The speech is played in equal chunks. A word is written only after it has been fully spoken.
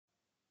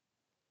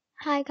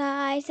Hi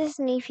guys, this is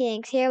me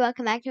Phoenix here.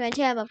 Welcome back to my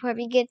channel. Before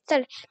we get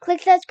started,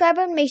 click that subscribe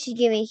button. Make sure you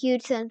give me a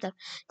huge thumbs up.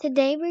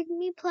 Today we're gonna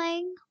be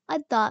playing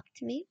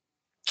Adopt Me,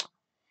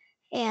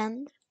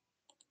 and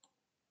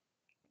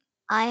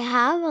I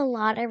have a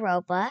lot of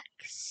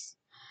Robux.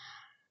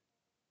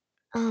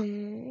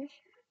 Even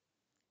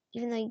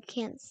though you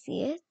can't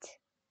see it,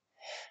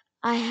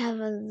 I have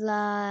a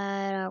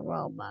lot of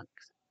Robux.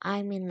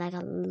 I mean, like a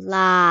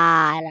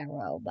lot of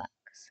Robux.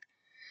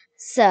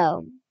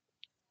 So,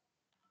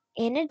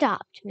 in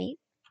Adopt Me,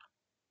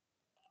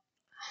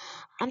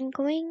 I'm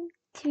going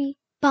to be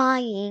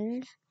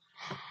buying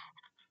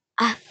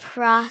a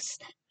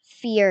Frost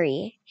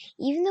Fury.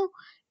 Even though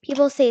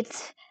people say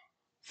it's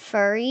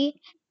furry,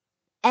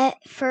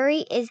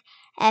 furry is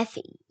Furry,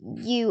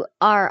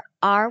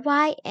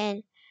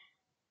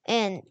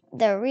 and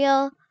the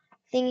real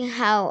thing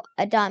how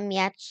Adopt Me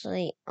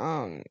actually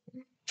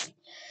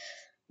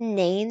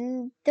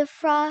named the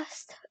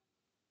Frost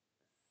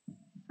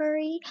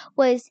Furry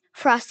was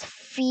Frost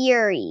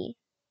Fury.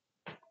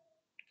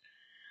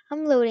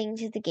 I'm loading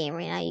to the game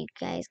right now. You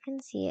guys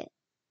can see it.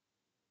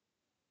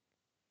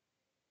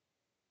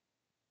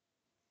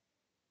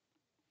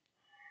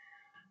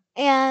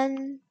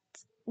 And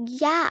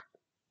yeah,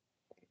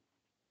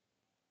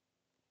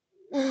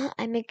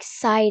 I'm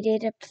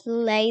excited to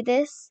play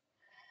this.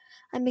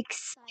 I'm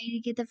excited to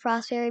get the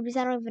Frost Fury because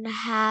I don't even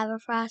have a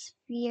Frost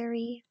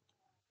Fury.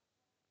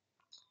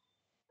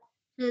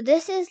 So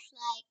this is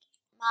like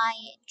my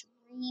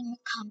dream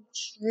come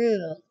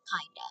true,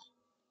 kinda.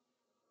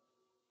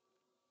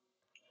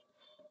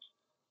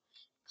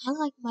 Kinda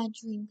like my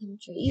dream come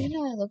true. Even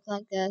though I look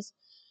like this,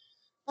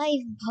 not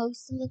even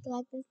supposed to look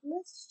like this.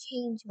 Let's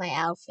change my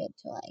outfit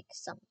to like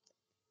something.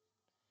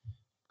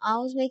 I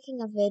was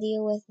making a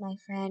video with my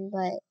friend,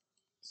 but it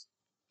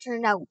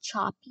turned out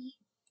choppy.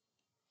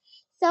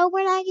 So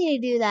we're not gonna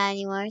do that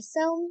anymore.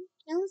 So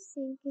I was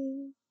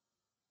thinking,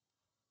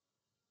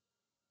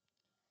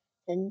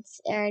 since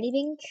it's already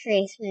been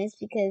Christmas,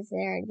 because it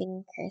already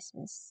been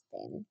Christmas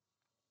then.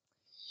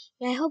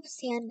 And I hope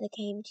Santa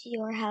came to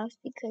your house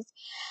because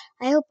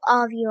I hope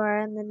all of you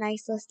are on the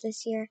nice list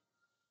this year.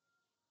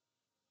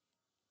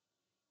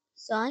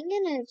 So I'm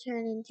gonna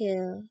turn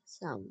into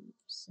some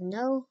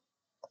snow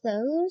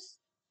clothes,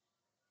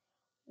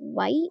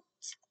 white,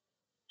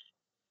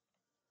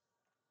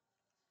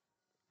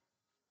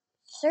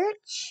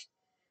 search.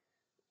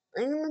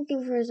 I'm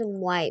looking for some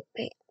white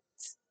pants.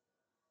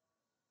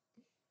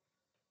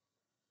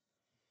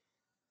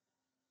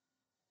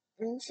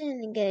 I'm just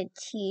gonna get a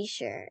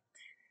t-shirt.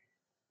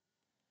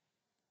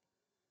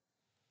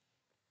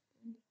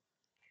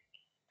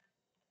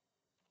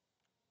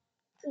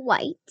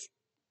 White.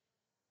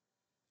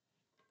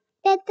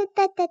 Da, da,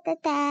 da, da, da,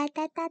 da,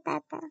 da, da, da,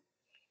 da.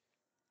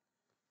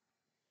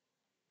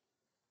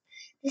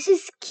 This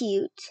is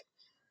cute.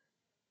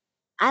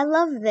 I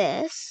love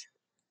this.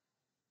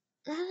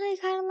 I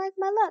kind of like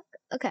my look.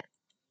 Okay,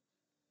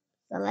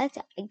 so let's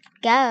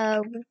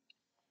go.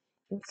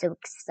 I'm so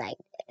excited.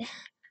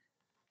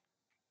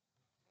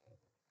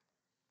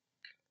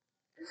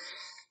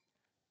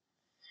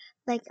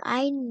 Like,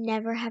 I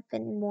never have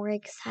been more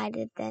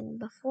excited than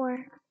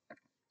before.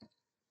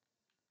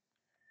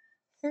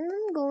 Since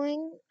I'm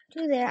going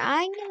to there,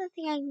 I'm gonna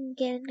think I can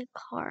get in a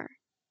car.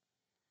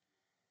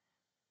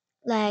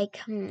 Like,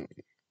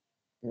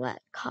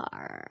 what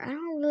car? I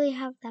don't really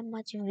have that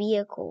much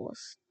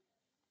vehicles.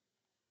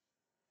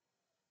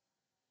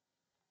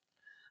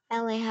 I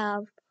only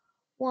have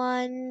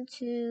 1,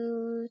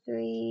 2,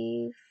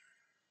 3,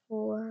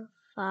 4,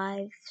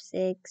 5,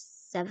 6,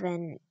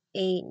 7,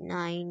 8,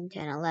 9,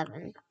 10,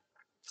 11.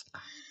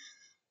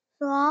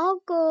 So I'll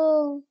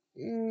go.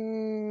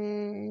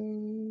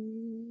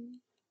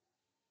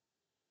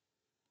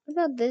 What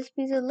about this?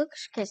 Because it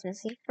looks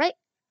Christmassy, right?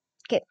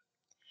 Okay.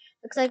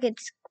 Looks like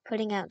it's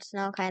putting out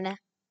snow, kinda.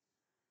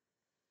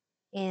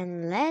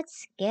 And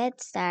let's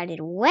get started.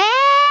 Where?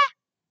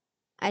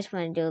 I just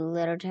want to do a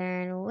little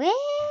turn. Where?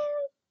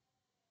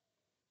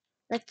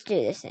 Let's do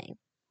this thing.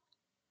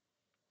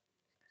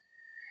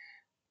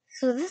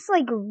 So this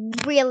like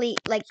really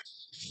like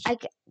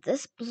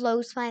this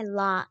blows my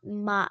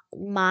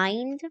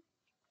mind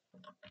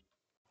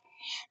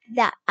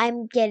that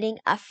I'm getting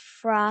a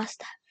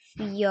Frost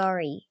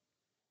Fury.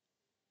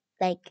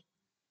 Like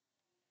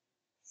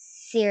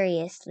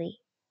seriously.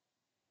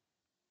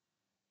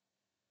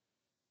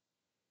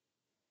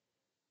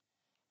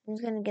 I'm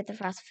just gonna get the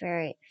Frost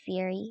Fury.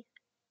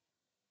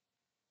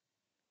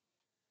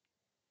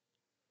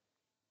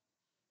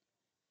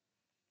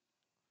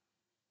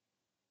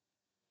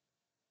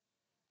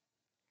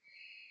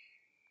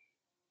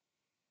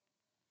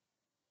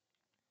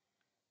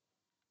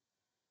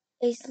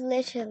 It's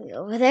literally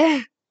over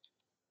there.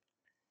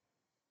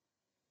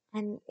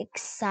 I'm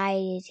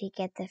excited to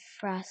get the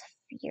Frost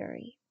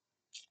Fury.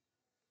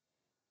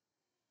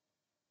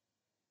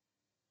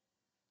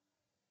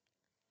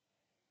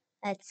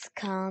 Let's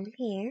come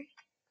here.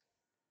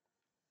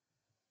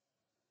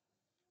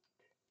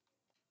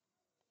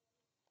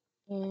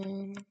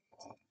 And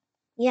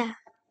yeah.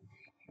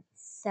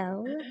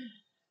 So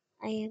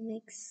I am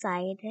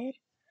excited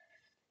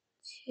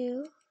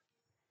to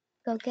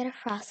go get a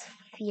Frost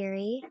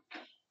Fury.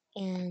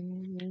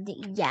 And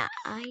yeah,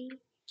 I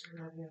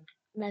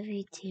love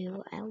you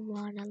too. I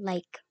wanna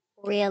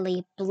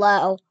really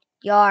blow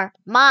your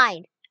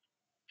mind.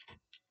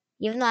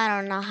 Even though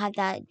I do not have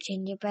that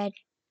gingerbread,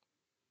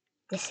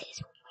 this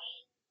is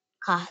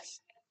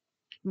cost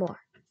more.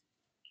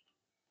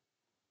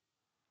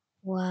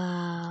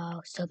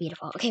 Wow, so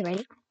beautiful. Okay,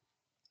 ready?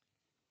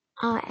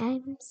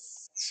 I'm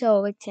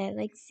so excited.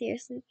 Like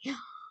seriously,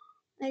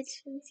 I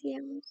shouldn't see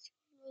how much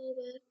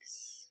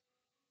Robux.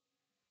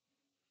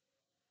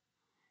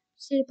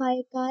 Should I buy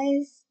it,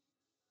 guys?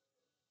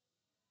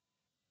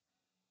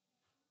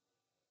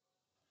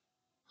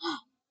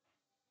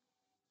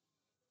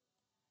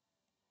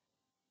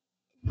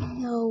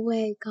 No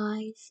way,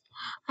 guys.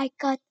 I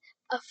got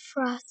a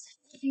Frost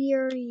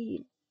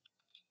Fury.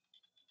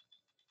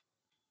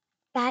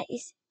 That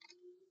is,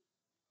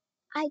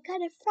 I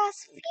got a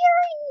Frost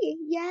Fury.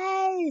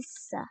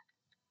 Yes. I'm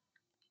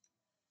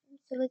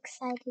so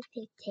excited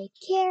to take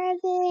care of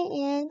it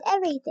and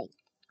everything.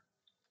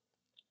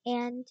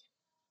 And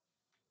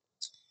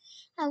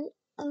um,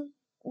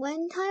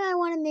 one time I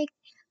want to make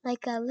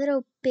like a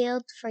little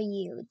build for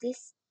you.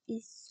 This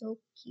is so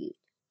cute.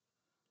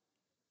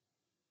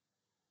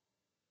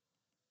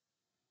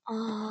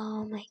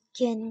 Oh my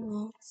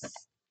goodness.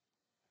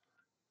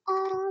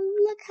 Oh,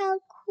 look how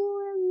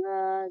cool it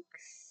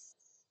looks.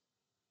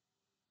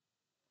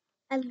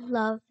 I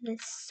love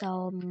this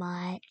so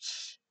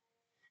much.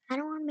 I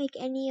don't want to make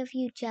any of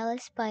you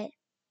jealous, but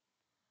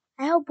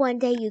I hope one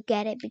day you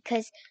get it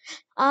because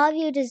all of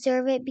you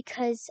deserve it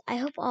because I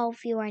hope all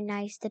of you are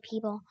nice to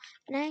people.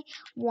 And I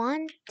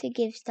want to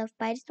give stuff,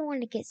 but I just don't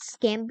want to get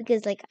scammed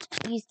because, like,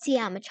 you see,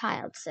 I'm a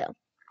child, so.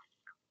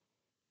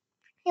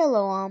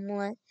 Hello,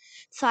 Omelet.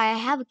 Sorry, I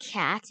have a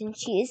cat and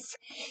she is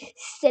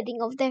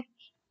sitting over there.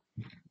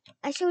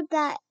 I show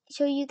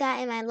you that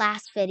in my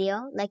last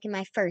video, like in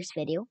my first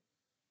video.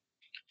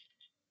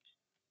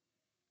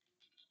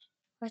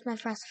 Where's my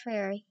Frost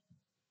Fairy?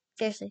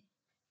 Seriously.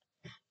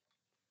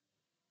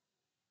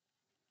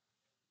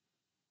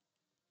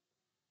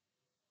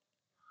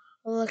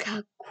 Look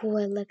how cool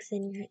it looks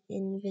in your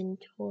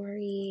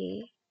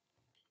inventory.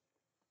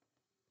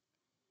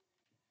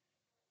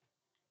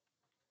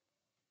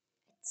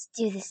 Let's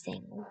do this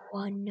thing.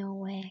 Oh, no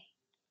way.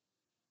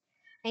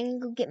 I'm gonna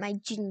go get my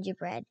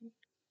gingerbread.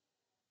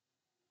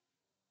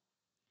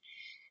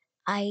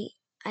 I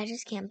I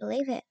just can't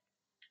believe it.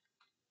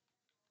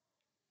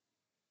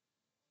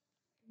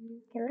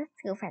 Okay,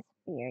 let's go for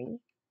the theory.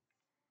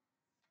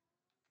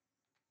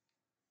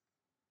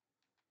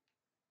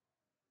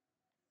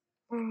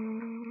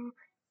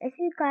 If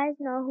you guys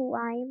know who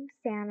I am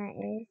Santa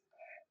is,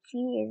 she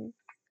is.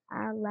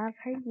 I love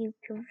her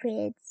YouTube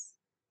vids.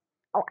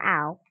 Oh,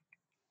 ow.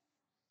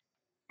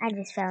 I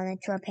just fell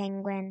into a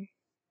penguin.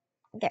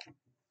 Okay.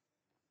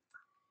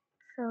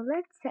 So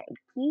let's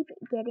keep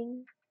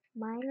getting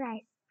my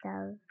rice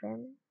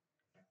oven.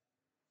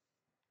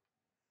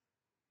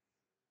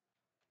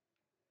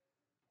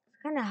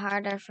 It's kind of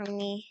harder for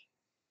me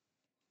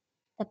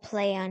to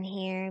play on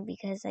here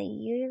because I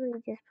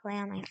usually just play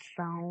on my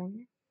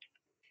phone.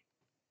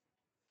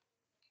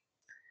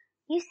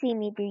 You see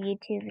me do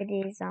YouTube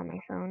videos on my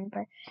phone,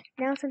 but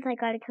now since I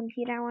got a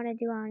computer, I want to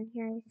do on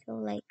here, so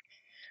like,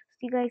 so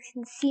you guys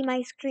can see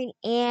my screen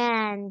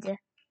and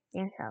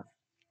yourself.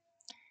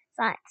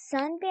 So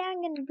Sunday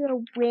I'm gonna do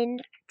a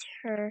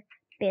winter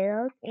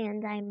build,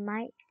 and I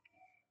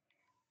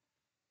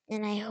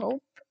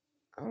hope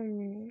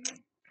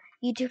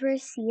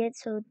YouTubers see it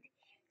so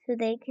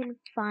they can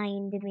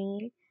find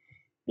me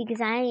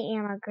because I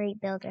am a great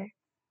builder.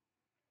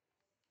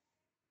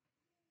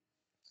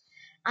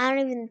 I don't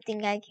even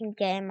think I can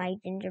get in my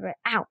gingerbread.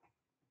 Ow.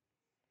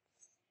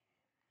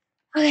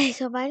 Okay,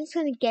 so I'm just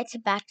gonna get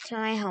back to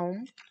my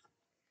home.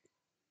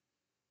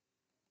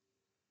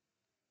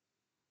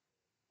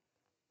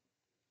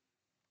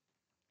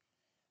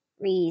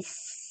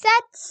 Reset.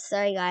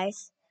 Sorry,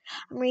 guys.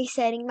 I'm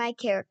resetting my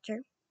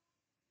character.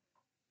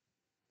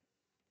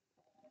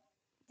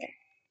 There.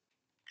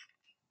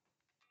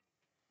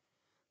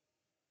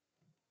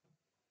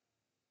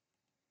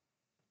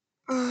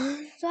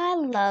 So I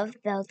love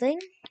building,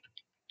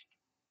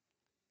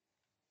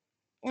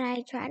 and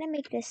I try to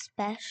make this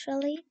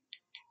specially.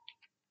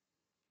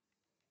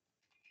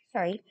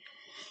 Sorry,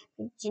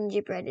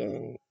 gingerbread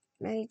isn't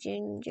my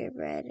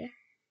gingerbread.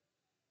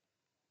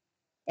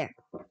 There.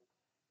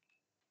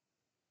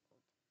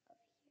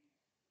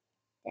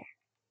 There.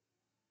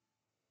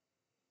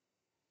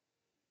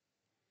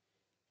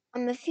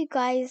 If you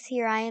guys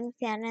hear I am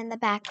Santa in the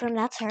background,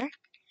 that's her.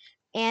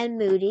 And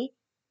Moody.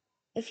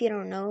 If you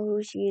don't know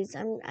who she is,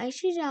 I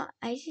should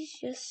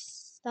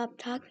just stop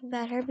talking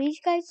about her, but you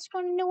guys just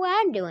want to know what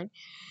I'm doing.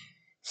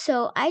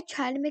 So I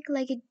try to make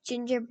like a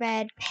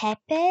gingerbread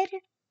pepid.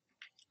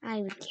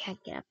 I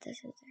can't get up this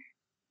scissor.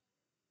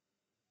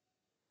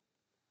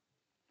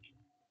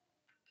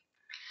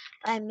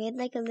 I made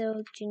like a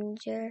little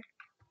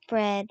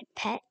gingerbread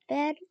pet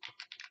bed.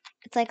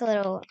 It's like a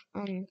little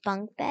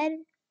bunk bed.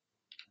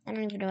 I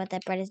don't even know what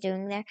that bread is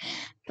doing there.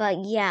 But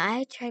yeah,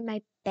 I tried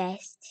my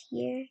best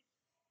here.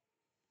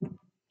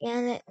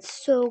 And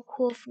it's so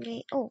cool for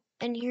me. Oh,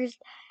 and here's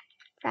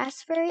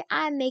Frost Furry.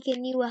 I'm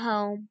making you a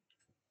home.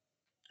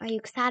 Are you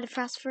excited,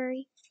 Frost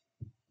Furry?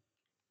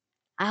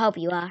 I hope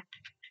you are.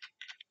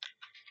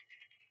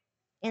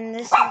 And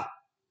this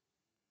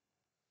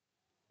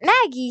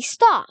Maggie,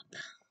 stop!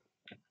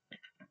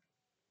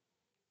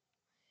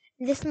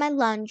 This is my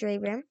laundry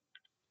room.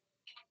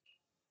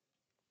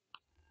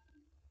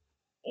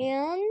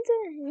 And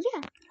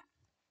yeah.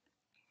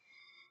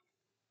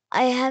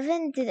 I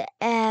haven't did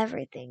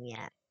everything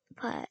yet.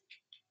 But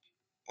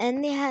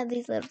and they had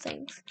these little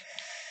things.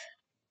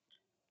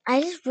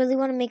 I just really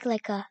want to make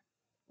like a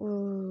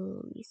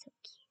ooh, you're so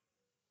cute.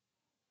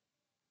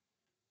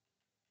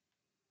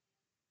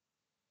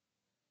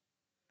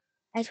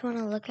 I just want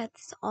to look at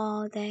this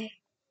all day.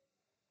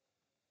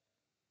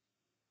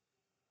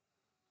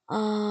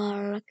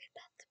 Oh, look at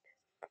that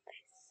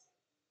face.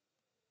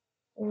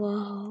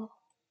 Whoa.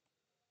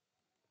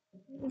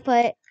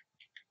 But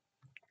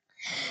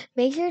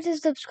make sure to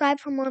subscribe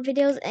for more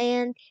videos,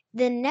 and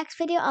the next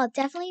video I'll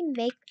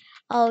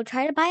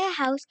try to buy a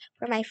house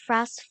for my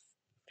Frost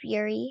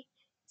Fury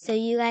so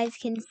you guys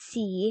can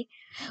see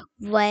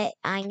what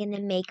I'm going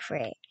to make for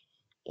it.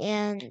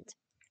 And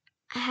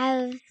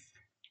have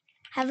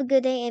a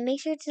good day, and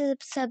make sure to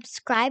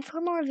subscribe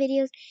for more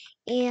videos,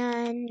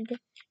 and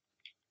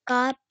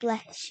God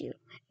bless you.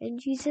 In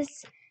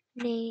Jesus'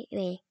 name.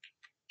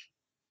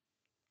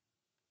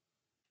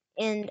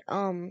 And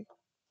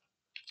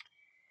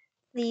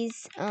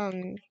please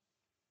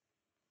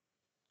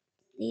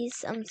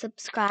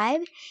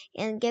subscribe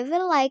and give it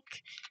a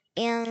like,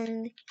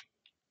 and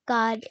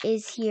God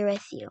is here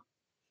with you.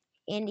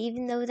 And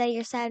even though that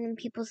you're sad when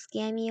people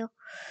scam you,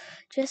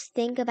 just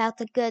think about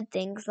the good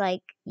things,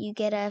 like you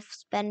get to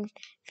spend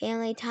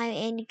family time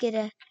and you get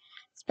to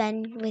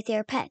spend with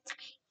your pets.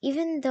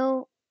 Even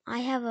though I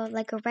have a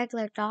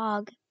regular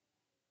dog,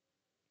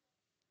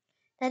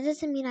 that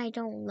doesn't mean I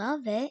don't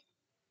love it.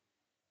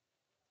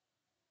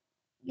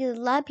 A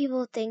lot of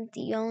people think that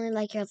you only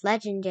like your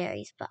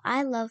legendaries, but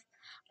I love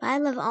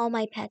all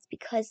my pets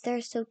because they're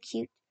so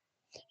cute.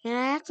 And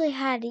I actually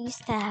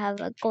used to have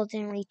a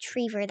golden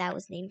retriever that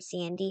was named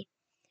Sandy.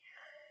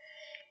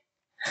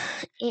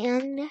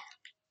 And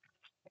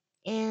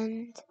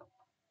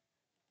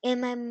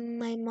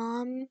my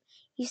mom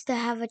used to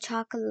have a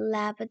chocolate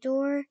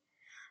Labrador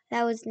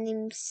that was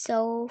named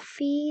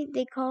Sophie.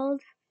 They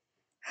called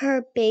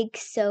her Big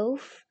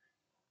Soph.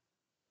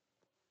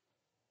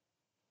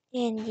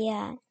 And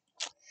yeah.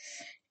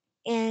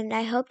 And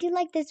I hope you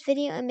like this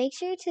video, and make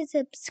sure to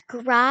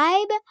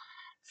subscribe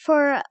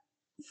for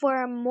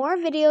more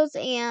videos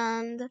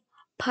and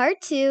part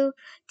 2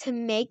 to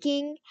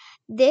making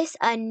this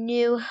a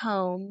new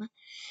home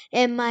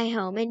in my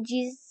home in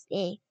Jesus'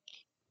 name.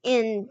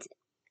 And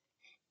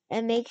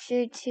make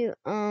sure to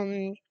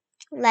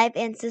like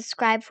and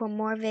subscribe for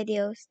more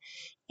videos,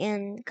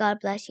 and God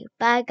bless you.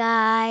 Bye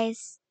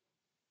guys.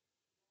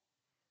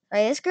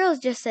 Sorry, this girl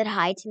just said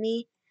hi to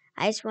me.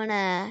 I just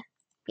wanna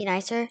be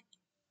nicer.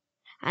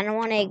 I don't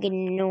wanna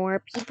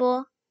ignore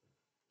people.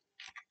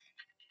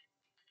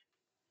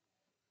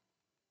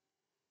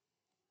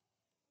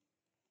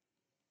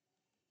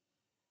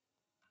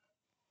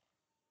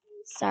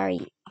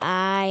 Sorry,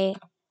 I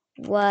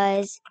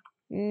was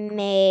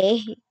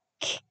making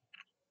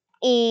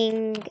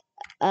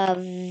a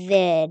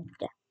vid.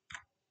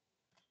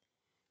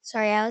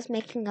 Sorry, I was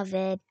making a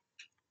vid.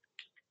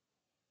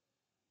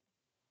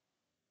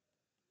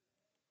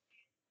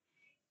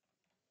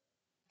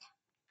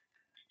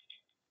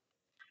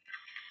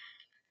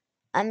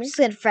 I'm just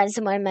gonna friend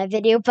someone in my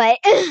video, but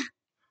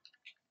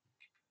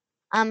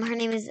her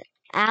name is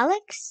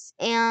Alex,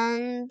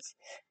 and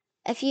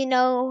if you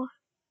know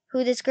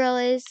who this girl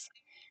is,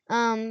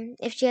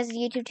 if she has a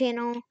YouTube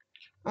channel,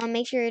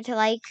 make sure to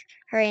like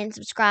her and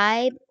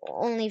subscribe.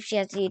 Only if she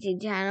has a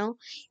YouTube channel,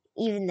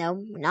 even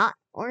though not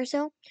or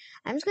so.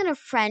 I'm just gonna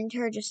friend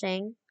her, just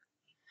saying.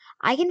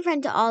 I can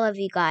friend to all of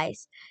you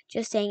guys,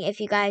 just saying, if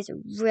you guys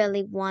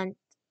really want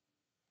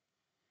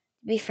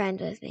to be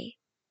friends with me.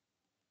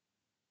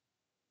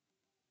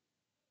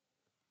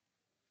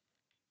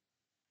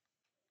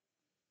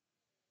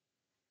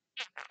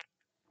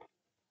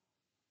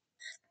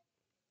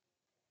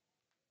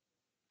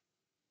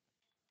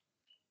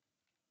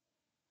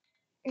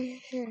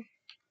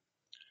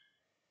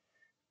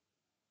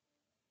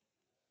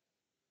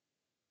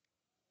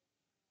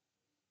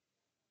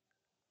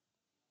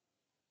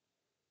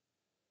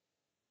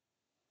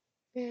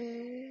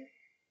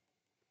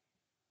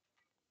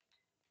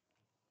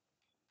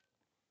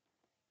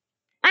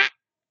 Ah!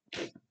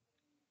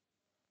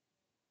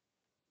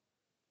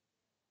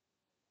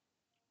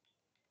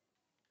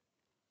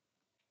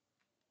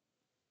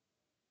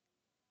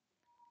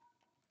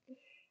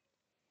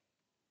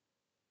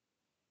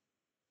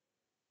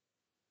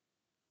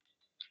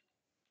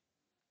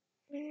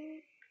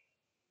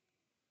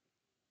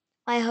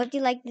 I hope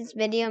you liked this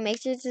video.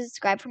 Make sure to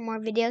subscribe for more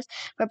videos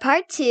for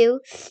part 2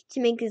 to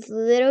make this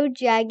little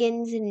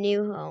dragon's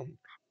new home.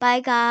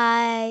 Bye,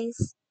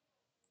 guys.